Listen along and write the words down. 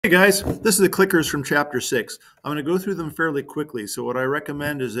guys, this is the clickers from chapter 6. I'm going to go through them fairly quickly. So what I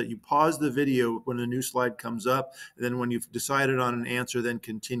recommend is that you pause the video when a new slide comes up. And then when you've decided on an answer, then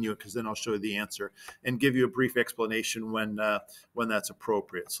continue it, because then I'll show you the answer and give you a brief explanation when that's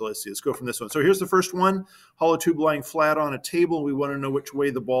appropriate. So let's see, let's go from this one. So here's the first one: hollow tube lying flat on a table. We want to know which way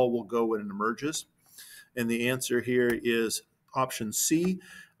the ball will go when it emerges. And the answer here is option C.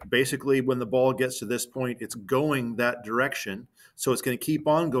 Basically, when the ball gets to this point, it's going that direction. So it's going to keep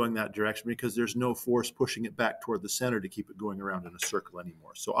on going that direction because there's no force pushing it back toward the center to keep it going around in a circle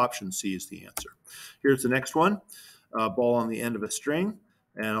anymore. So option C is the answer. Here's the next one: ball on the end of a string.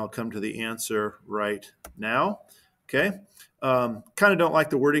 And I'll come to the answer right now. Okay. Kind of don't like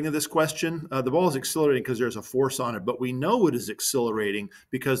the wording of this question. The ball is accelerating because there's a force on it, but we know it is accelerating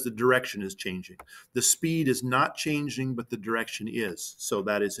because the direction is changing. The speed is not changing, but the direction is. So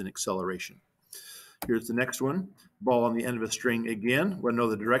that is an acceleration. Here's the next one: ball on the end of a string again. We know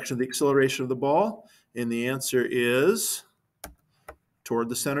the direction of the acceleration of the ball, and the answer is toward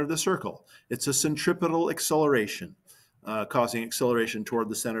the center of the circle. It's a centripetal acceleration, causing acceleration toward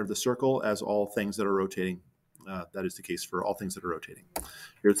the center of the circle, as all things that are rotating. That is the case for all things that are rotating.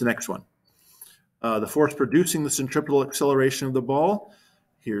 Here's the next one: the force producing the centripetal acceleration of the ball.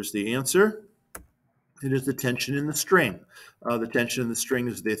 Here's the answer. It is the tension in the string. The tension in the string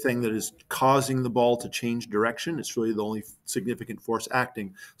is the thing that is causing the ball to change direction. It's really the only significant force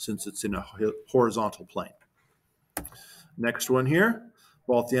acting since it's in a horizontal plane. Next one here: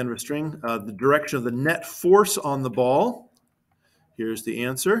 ball at the end of a string. The direction of the net force on the ball. Here's the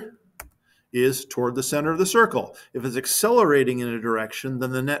answer: is toward the center of the circle. If it's accelerating in a direction,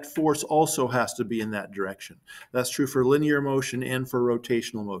 then the net force also has to be in that direction. That's true for linear motion and for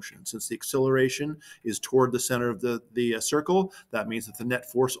rotational motion. Since the acceleration is toward the center of the circle, that means that the net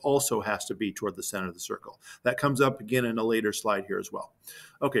force also has to be toward the center of the circle. That comes up again in a later slide here as well.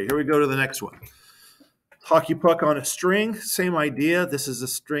 Okay, here we go to the next one. Hockey puck on a string, same idea. This is a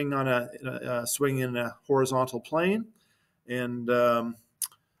string on a swinging in a horizontal plane, and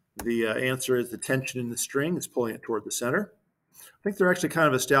the answer is the tension in the string is pulling it toward the center. I think they're actually kind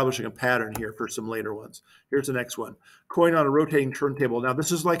of establishing a pattern here for some later ones. Here's the next one: coin on a rotating turntable. Now,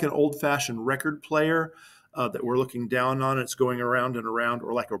 this is like an old-fashioned record player that we're looking down on. It's going around and around,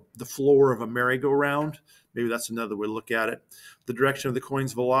 or like the floor of a merry-go-round. Maybe that's another way to look at it. The direction of the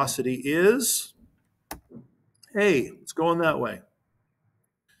coin's velocity is, hey, it's going that way.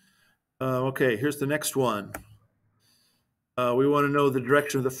 Okay, here's the next one. We want to know the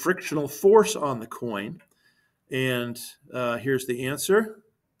direction of the frictional force on the coin. And here's the answer.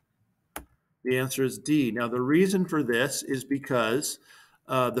 The answer is D. Now, the reason for this is because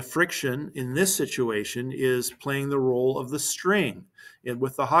the friction in this situation is playing the role of the string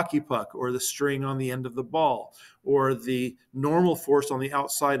with the hockey puck, or the string on the end of the ball, or the normal force on the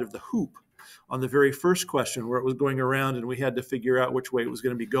outside of the hoop on the very first question, where it was going around and we had to figure out which way it was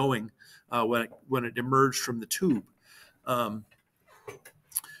going to be going when it emerged from the tube.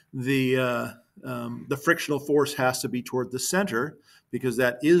 The frictional force has to be toward the center because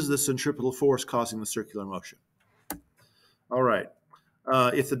that is the centripetal force causing the circular motion. All right.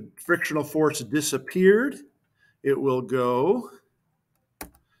 If the frictional force disappeared, it will go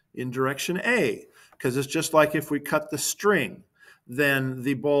in direction A, because it's just like if we cut the string, then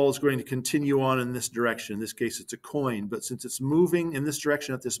the ball is going to continue on in this direction. In this case, it's a coin, but since it's moving in this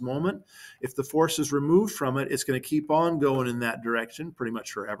direction at this moment, if the force is removed from it, it's going to keep on going in that direction pretty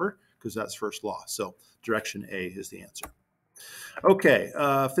much forever, because that's first law. So direction A is the answer. Okay,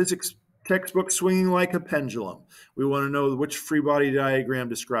 physics textbook: swinging like a pendulum. We want to know which free body diagram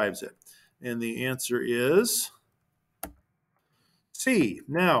describes it. And the answer is C.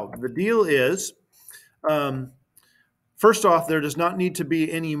 Now, the deal is, first off, there does not need to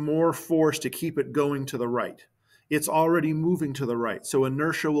be any more force to keep it going to the right. It's already moving to the right, so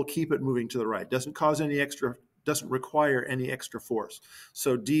inertia will keep it moving to the right. Doesn't require any extra force.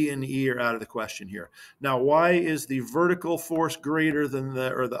 So D and E are out of the question here. Now, why is the vertical force greater than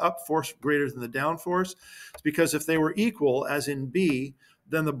the up force greater than the down force? It's because if they were equal, as in B,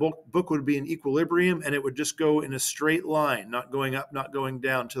 then the book would be in equilibrium, and it would just go in a straight line, not going up, not going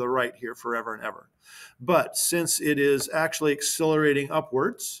down to the right here forever and ever. But since it is actually accelerating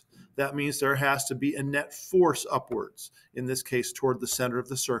upwards, that means there has to be a net force upwards, in this case toward the center of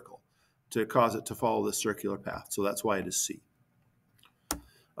the circle, to cause it to follow this circular path. So that's why it is C.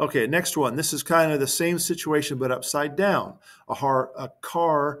 Okay, next one. This is kind of the same situation but upside down. A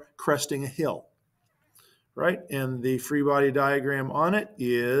car cresting a hill, right? And the free body diagram on it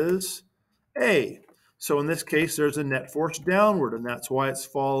is A. So in this case, there's a net force downward, and that's why it's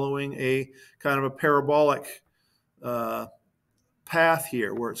following a kind of a parabolic path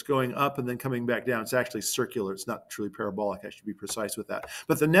here where it's going up and then coming back down. It's actually circular. It's not truly parabolic. I should be precise with that.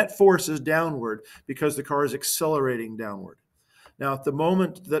 But the net force is downward because the car is accelerating downward. Now, at the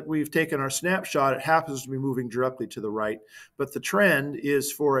moment that we've taken our snapshot, it happens to be moving directly to the right, but the trend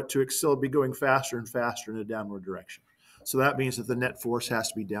is for it to be going faster and faster in a downward direction. So that means that the net force has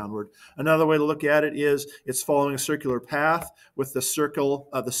to be downward. Another way to look at it is it's following a circular path with the circle,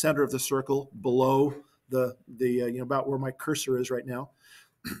 the center of the circle below about where my cursor is right now.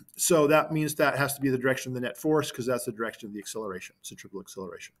 So that means that has to be the direction of the net force because that's the direction of the acceleration, centripetal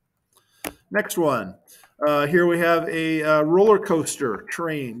acceleration. Next one. Here we have a roller coaster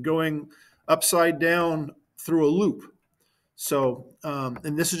train going upside down through a loop. So,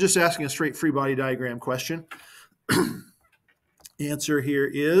 and this is just asking a straight free body diagram question. Answer here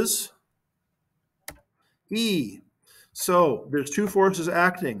is E. So there's two forces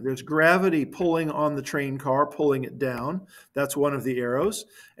acting. There's gravity pulling on the train car, pulling it down. That's one of the arrows.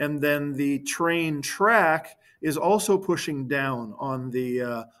 And then the train track is also pushing down on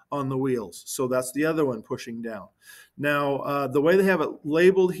the wheels. So that's the other one pushing down. Now, the way they have it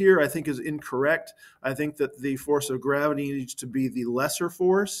labeled here, I think is incorrect. I think that the force of gravity needs to be the lesser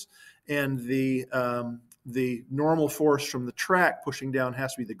force, and the normal force from the track pushing down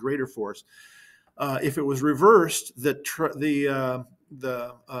has to be the greater force. If it was reversed, the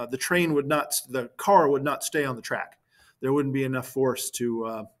car would not stay on the track. There wouldn't be enough force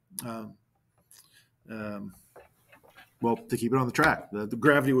to keep it on the track. The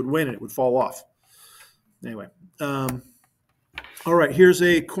gravity would win and it would fall off. Anyway, all right, here's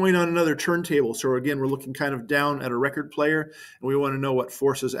a coin on another turntable. So again, we're looking kind of down at a record player, and we want to know what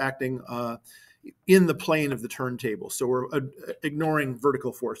force is acting in the plane of the turntable. So we're ignoring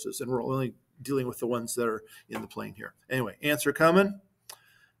vertical forces, and we're only dealing with the ones that are in the plane here. Anyway, answer coming.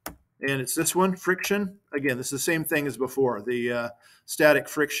 And it's this one, friction. Again, this is the same thing as before. The static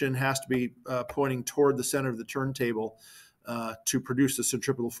friction has to be pointing toward the center of the turntable to produce the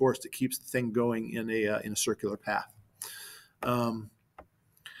centripetal force that keeps the thing going in a circular path. And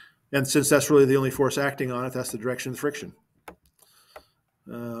since that's really the only force acting on it, that's the direction of the friction.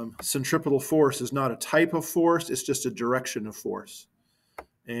 Centripetal force is not a type of force, it's just a direction of force.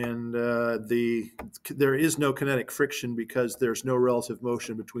 And there is no kinetic friction because there's no relative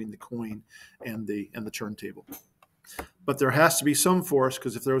motion between the coin and the turntable. But there has to be some force,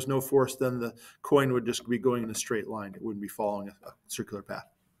 because if there was no force, then the coin would just be going in a straight line. It wouldn't be following a circular path.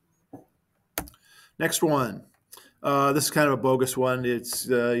 Next one. This is kind of a bogus one.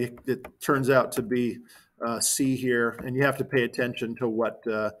 It turns out to be C here, and you have to pay attention to what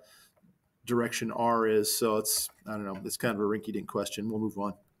direction R is. So it's kind of a rinky-dink question. We'll move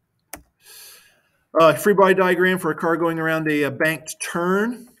on. Free body diagram for a car going around a banked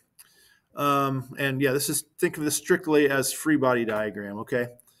turn. And yeah, think of this strictly as free body diagram, okay?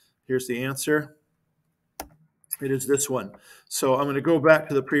 Here's the answer. It is this one. So I'm going to go back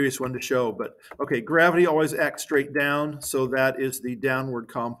to the previous one to show, but okay, gravity always acts straight down, so that is the downward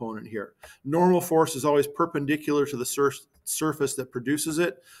component here. Normal force is always perpendicular to the surface that produces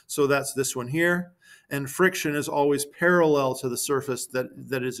it, so that's this one here. And friction is always parallel to the surface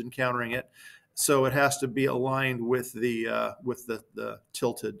that is encountering it, so it has to be aligned with the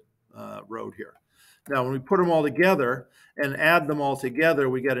tilted road here. Now, when we put them all together and add them all together,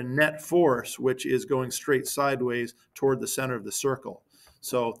 we get a net force, which is going straight sideways toward the center of the circle.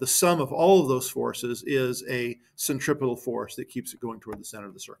 So the sum of all of those forces is a centripetal force that keeps it going toward the center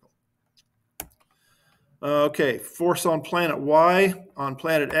of the circle. Okay, force on planet Y on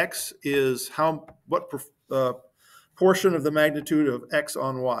planet X is what portion of the magnitude of X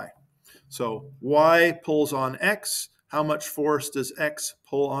on Y. So Y pulls on X. How much force does X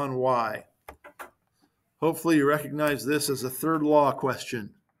pull on Y? Hopefully you recognize this as a third law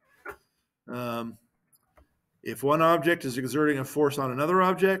question. If one object is exerting a force on another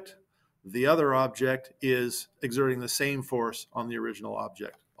object, the other object is exerting the same force on the original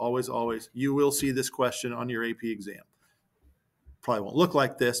object. Always, always. You will see this question on your AP exam. Probably won't look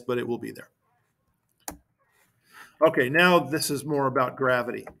like this, but it will be there. Okay, now this is more about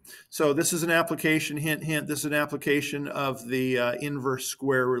gravity. So this is an application, hint, hint, this is an application of the inverse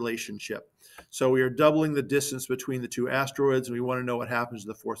square relationship. So we are doubling the distance between the two asteroids, and we want to know what happens to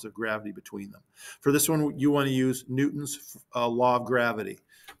the force of gravity between them. For this one, you want to use Newton's law of gravity.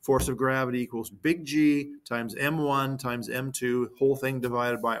 Force of gravity equals big G times M1 times M2, whole thing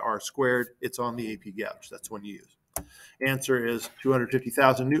divided by R squared. It's on the AP gouge. That's one you use. Answer is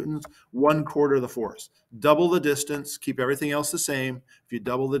 250,000 newtons, 1/4 of the force. Double the distance, keep everything else the same. If you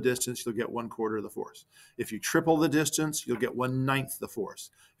double the distance, you'll get 1/4 of the force. If you triple the distance, you'll get 1/9 the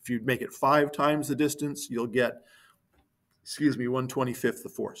force. If you make it 5 times the distance, you'll get excuse me, 1/25 the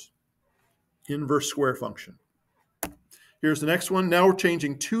force. Inverse square function. Here's the next one. Now we're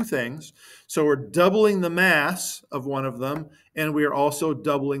changing two things. So we're doubling the mass of one of them, and we are also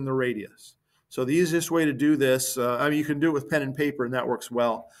doubling the radius. So the easiest way to do this, I mean, you can do it with pen and paper, and that works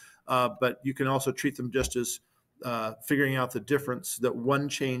well. But you can also treat them just as figuring out the difference that one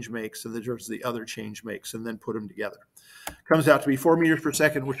change makes and the difference the other change makes, and then put them together. Comes out to be 4 meters per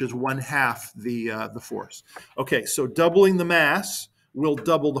second, which is 1/2 the force. Okay, so doubling the mass will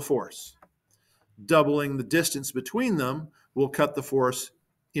double the force. Doubling the distance between them will cut the force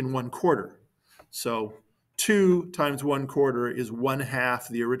in 1/4. So 2 times 1/4 is 1/2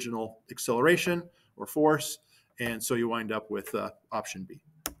 the original acceleration or force, and so you wind up with option B.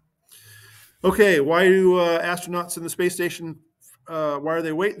 Okay, why do astronauts in the space station, why are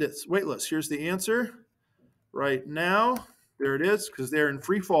they weightless? Here's the answer. Right now, there it is, because they're in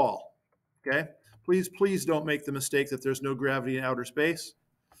free fall. Okay, please don't make the mistake that there's no gravity in outer space,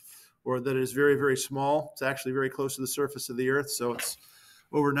 or that it is very, very small. It's actually very close to the surface of the Earth, so it's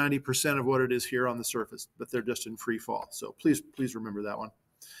over 90% of what it is here on the surface, but they're just in free fall. So please remember that one.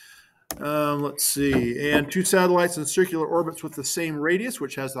 Let's see, and 2 satellites in circular orbits with the same radius,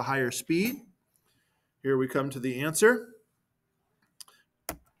 which has the higher speed. Here we come to the answer.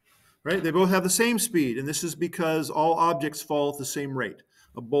 Right, they both have the same speed, and this is because all objects fall at the same rate.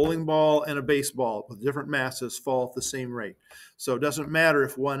 A bowling ball and a baseball with different masses fall at the same rate. So it doesn't matter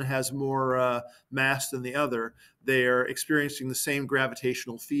if one has more mass than the other. They are experiencing the same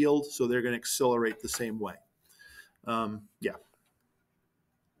gravitational field, so they're going to accelerate the same way.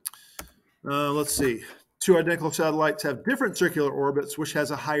 Let's see. 2 identical satellites have different circular orbits, which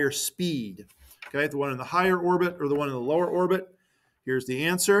has a higher speed. Okay, the one in the higher orbit or the one in the lower orbit. Here's the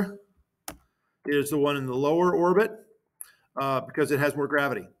answer. It is the one in the lower orbit because it has more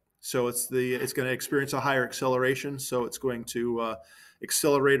gravity. So it's going to experience a higher acceleration. So it's going to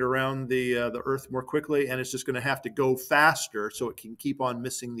accelerate around the Earth more quickly, and it's just going to have to go faster so it can keep on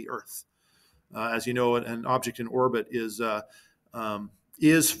missing the Earth. As you know, an object in orbit is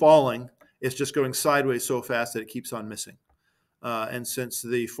falling. It's just going sideways so fast that it keeps on missing. And since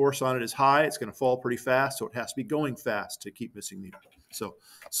the force on it is high, it's going to fall pretty fast, so it has to be going fast to keep missing the Earth. So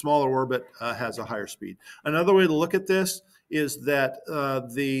smaller orbit has a higher speed. Another way to look at this is that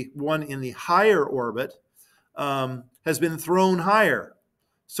the one in the higher orbit has been thrown higher,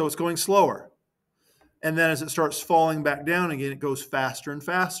 so it's going slower. And then as it starts falling back down again, it goes faster and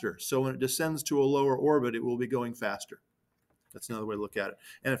faster. So when it descends to a lower orbit, it will be going faster. That's another way to look at it.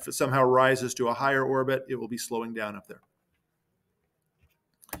 And if it somehow rises to a higher orbit, it will be slowing down up there.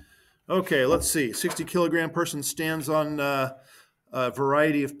 Okay, let's see. 60-kilogram person stands on a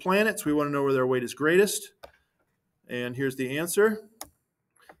variety of planets. We want to know where their weight is greatest. And here's the answer.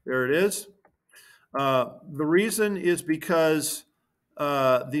 There it is. The reason is because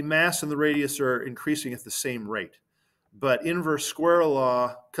the mass and the radius are increasing at the same rate. But inverse square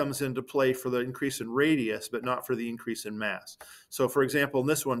law comes into play for the increase in radius, but not for the increase in mass. So for example, in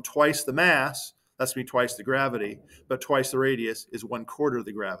this one, twice the mass, that's going to be twice the gravity, but twice the radius is 1/4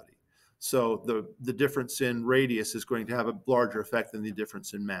 the gravity. So the difference in radius is going to have a larger effect than the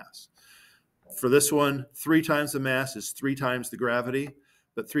difference in mass. For this one, 3 times the mass is 3 times the gravity,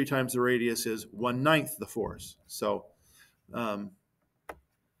 but 3 times the radius is 1/9 the force. So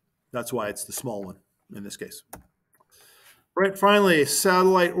that's why it's the small one in this case. Right, finally, a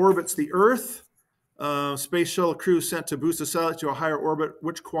satellite orbits the Earth. Space shuttle crew sent to boost the satellite to a higher orbit.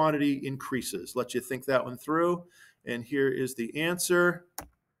 Which quantity increases? Let you think that one through. And here is the answer.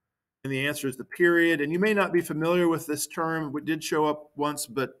 And the answer is the period. And you may not be familiar with this term. It did show up once,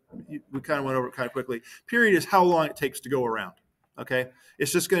 but we kind of went over it kind of quickly. Period is how long it takes to go around. Okay,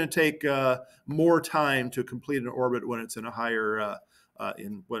 it's just going to take more time to complete an orbit when it's in a higher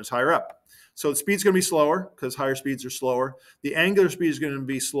when it's higher up. So the speed's going to be slower because higher speeds are slower. The angular speed is going to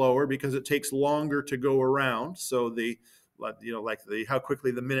be slower because it takes longer to go around. So like how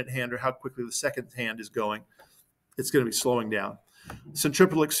quickly the minute hand or how quickly the second hand is going, it's going to be slowing down.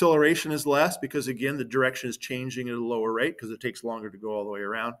 Centripetal acceleration is less because, again, the direction is changing at a lower rate because it takes longer to go all the way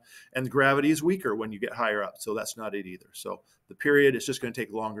around. And gravity is weaker when you get higher up, so that's not it either. So the period is just going to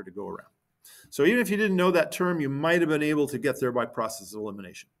take longer to go around. So even if you didn't know that term, you might have been able to get there by process of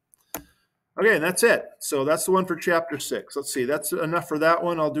elimination. Okay, and that's it. So that's the one for Chapter 6. Let's see, that's enough for that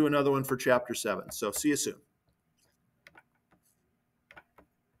one. I'll do another one for Chapter 7. So see you soon.